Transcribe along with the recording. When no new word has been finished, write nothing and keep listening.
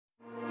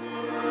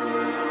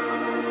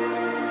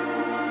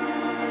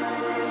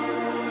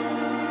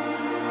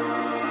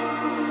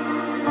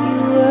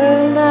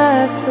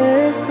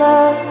first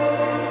love,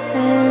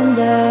 and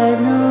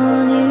I'd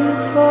known you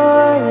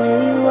for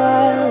a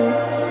while.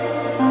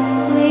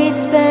 We'd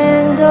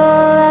spend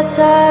all our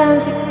time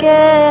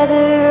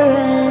together,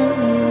 and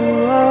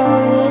you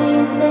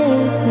always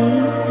made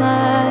me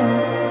smile.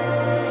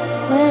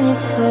 When you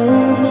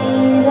told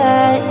me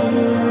that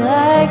you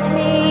liked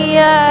me,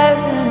 I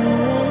ran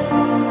away.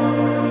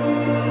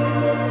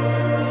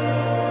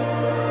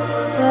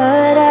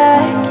 But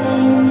I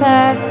came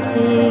back to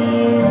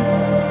you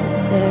the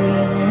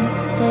very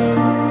next day.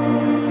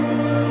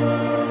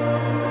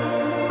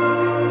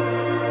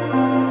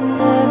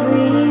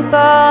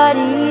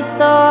 Everybody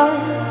thought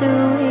that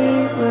we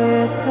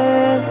were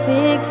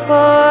perfect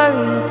for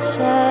each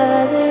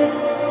other.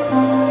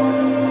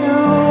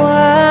 No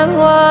one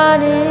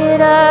wanted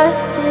us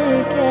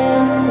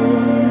together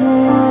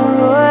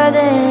more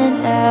than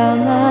our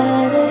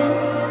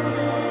mothers.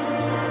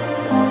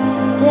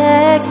 A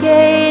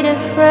decade of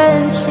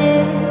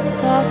friendships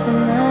off of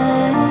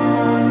my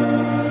heart,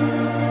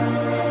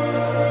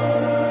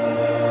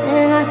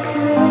 and I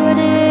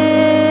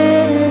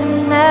couldn't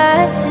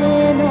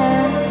imagine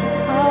us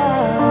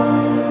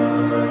apart.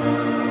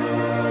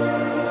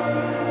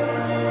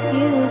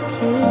 You would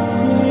kiss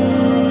me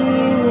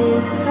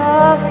with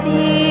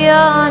coffee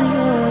on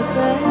your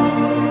breath,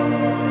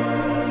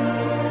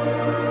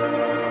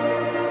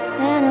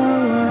 and I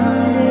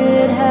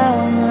wondered how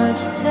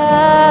much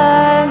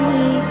time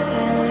we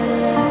had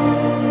left.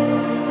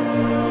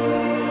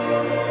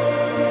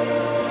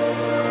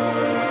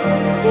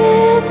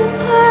 Years have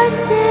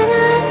passed and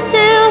I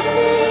still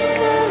think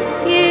of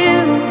you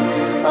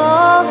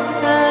all the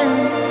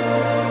time.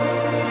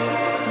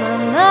 My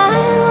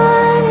mind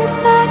wanders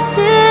back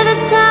to the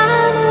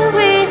time that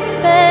we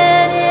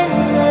spent in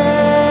the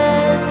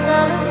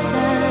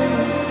sunshine.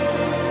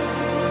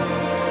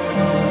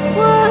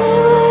 What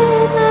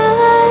would my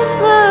life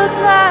look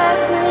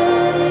like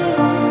with you?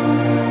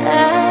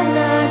 I'm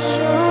not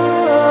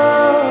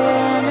sure,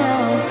 and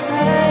I'm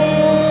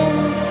crying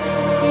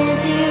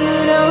 'cause you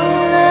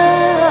don't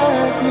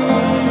love me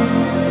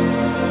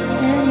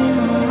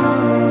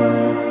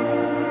anymore.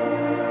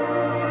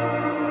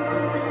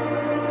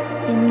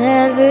 You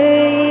never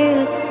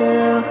used to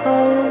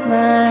hold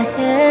my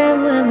hand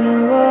when we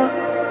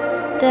walked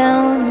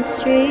down the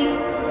street.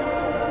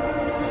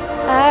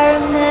 I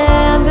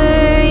remember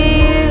you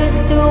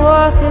used to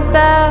walk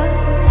about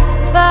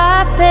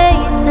 5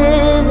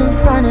 paces in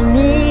front of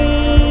me.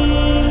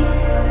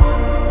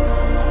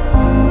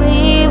 We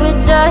were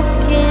just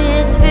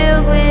kids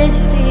filled with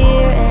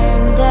fear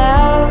and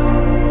doubt.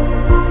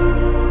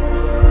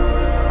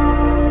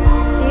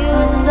 You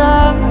were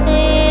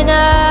something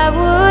I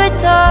would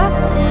talk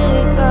to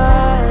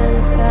God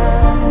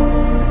about.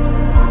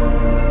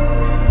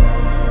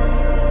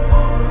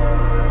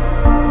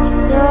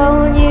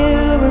 Don't you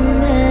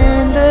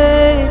remember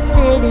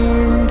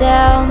sitting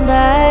down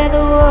by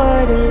the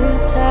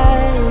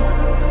waterside?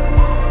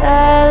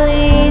 I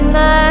leaned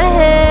my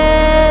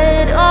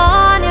head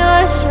on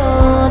your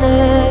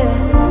shoulder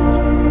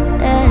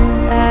and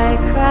I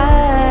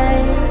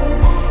cried.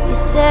 You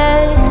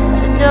said,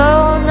 I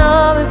don't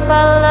know if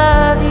I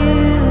love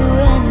you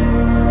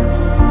anymore.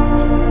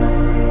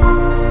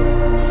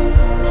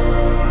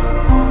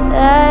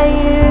 I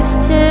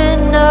used to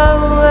know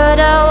what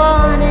I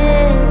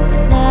wanted,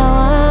 but now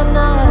I'm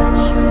not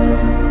sure.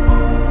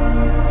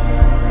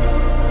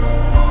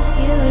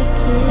 You would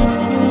kiss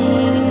me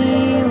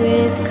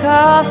with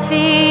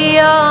coffee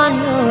on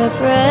your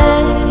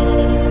breath,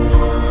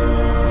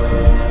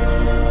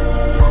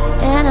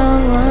 and I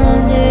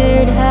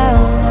wondered how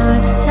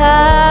much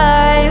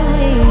time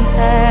we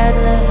had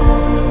left.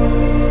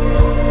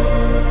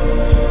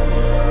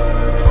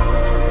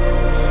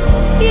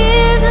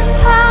 Years have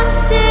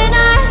passed and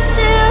I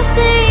still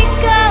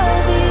think of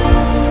you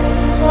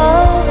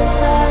all the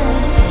time.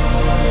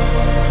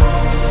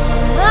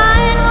 My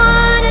mind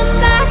wanders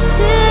back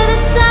to the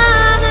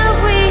time that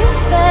we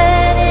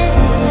spent in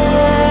the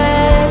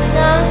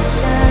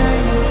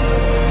sunshine.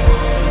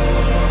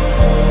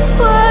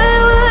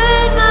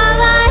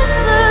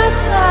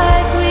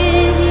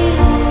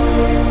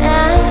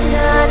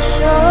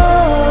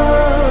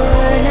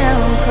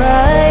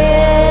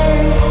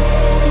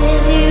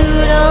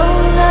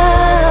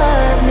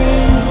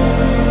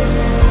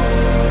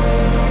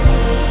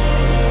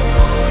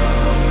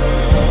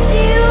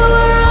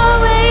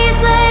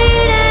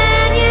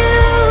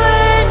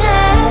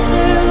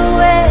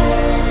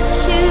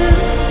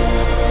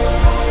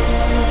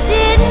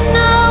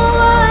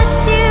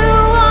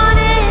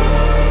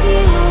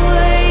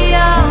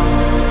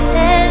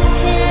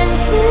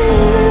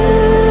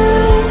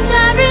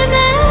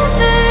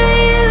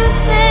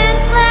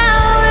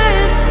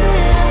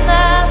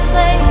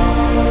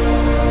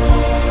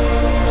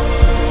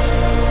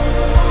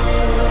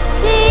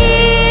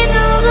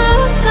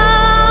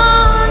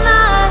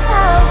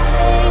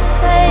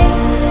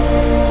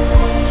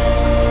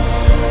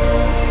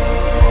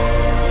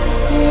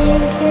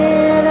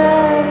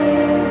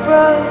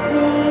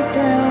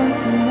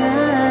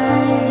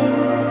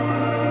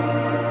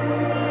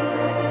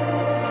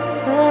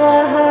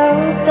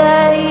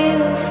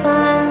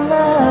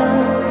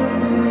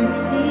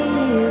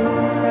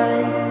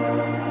 right.